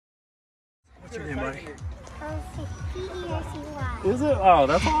What's your name, buddy? Percy. Is it? Oh,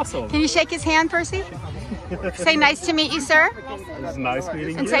 that's awesome. Can you shake his hand, Percy? Say nice to meet you, sir. It's nice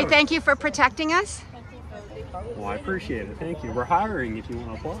meeting you. And say thank you for protecting us. Well, I appreciate it. Thank you. We're hiring if you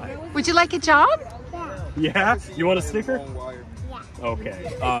want to apply. Would you like a job? Yeah? You want a sticker? Yeah.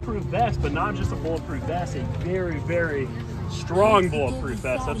 Okay. Bulletproof vest, but not just a bulletproof vest, a very, very strong bulletproof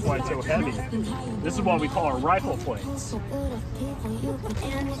vest. That's why it's so heavy. This is what we call our rifle plates.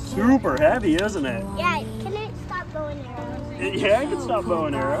 Super heavy, isn't it? Yeah, can it stop bow and arrows? Yeah, it can stop bow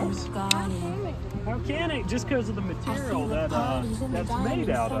and arrows. How can it? Just because of the material that that's made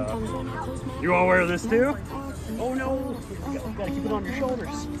out of. You want to wear this too? Oh no! You gotta keep it on your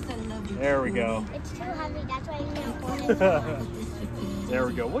shoulders. There we go. It's too heavy, that's why you can't hold it. There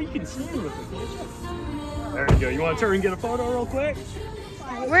we go. Well, you can stand with it, can't you? There you go. You want to turn and get a photo real quick?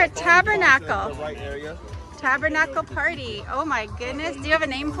 We're at Tabernacle. The right area. Tabernacle party. Oh my goodness. Do you have a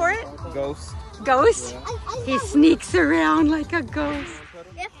name for it? Ghost. Ghost? He sneaks around like a ghost.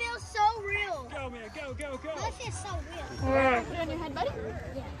 It feels so real. Go, man. Go, go, go. That feels so real. Yeah. Put it on your head, buddy?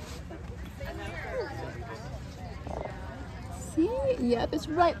 Yeah. See? Yep, it's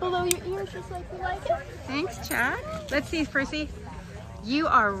right below your ears, just like you like it. Thanks, Chad. Let's see, Percy. You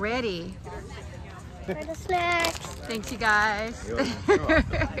are ready. For the snacks. Thanks, you guys. Thank you.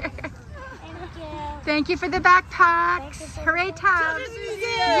 Thank you for the backpacks. Hooray, Tabs.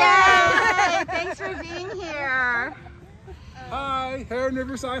 Yay! Thanks for being here. Hi, Heron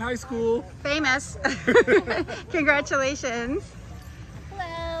Riverside High School. Famous. Congratulations.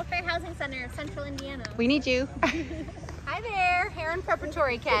 Hello, Fair Housing Center of Central Indiana. We need you. Hi there, Heron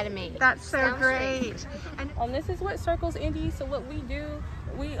Preparatory Academy. That's so great. And This is what circles Indy. So what we do,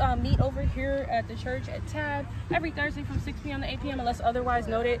 we meet over here at the church at Tab every Thursday from 6 p.m. to 8 p.m. unless otherwise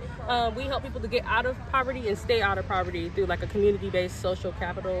noted. We help people to get out of poverty and stay out of poverty through like a community-based social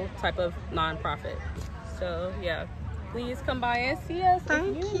capital type of nonprofit. So yeah, please come by and see us.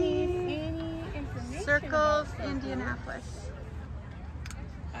 Thank if you you. need any information Circles, about something. Indianapolis.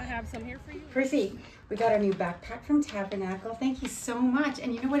 I have some here for you. Percy, we got our new backpack from Tabernacle. Thank you so much.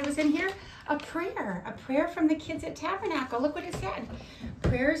 And you know what was in here? A prayer from the kids at Tabernacle. Look what it said.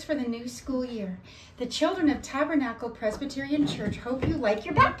 Prayers for the new school year. The children of Tabernacle Presbyterian Church hope you like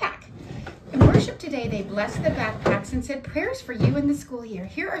your backpack. In worship today, they blessed the backpacks and said prayers for you in the school year.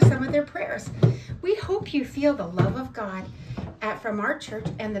 Here are some of their prayers. We hope you feel the love of God from our church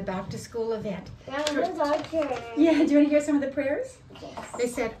and the back to school event. Yeah, do you want to hear some of the prayers? Yes. They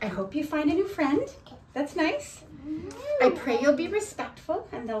said, I hope you find a new friend. That's nice. I pray you'll be respectful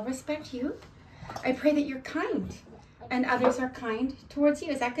and they'll respect you. I pray that you're kind and others are kind towards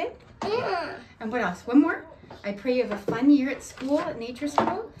you. Is that good? Yeah. And what else? One more. I pray you have a fun year at school, at nature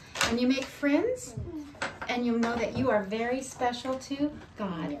school, and you make friends and you'll know that you are very special to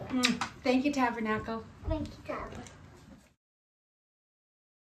God. Thank you, Tabernacle. Thank you, God.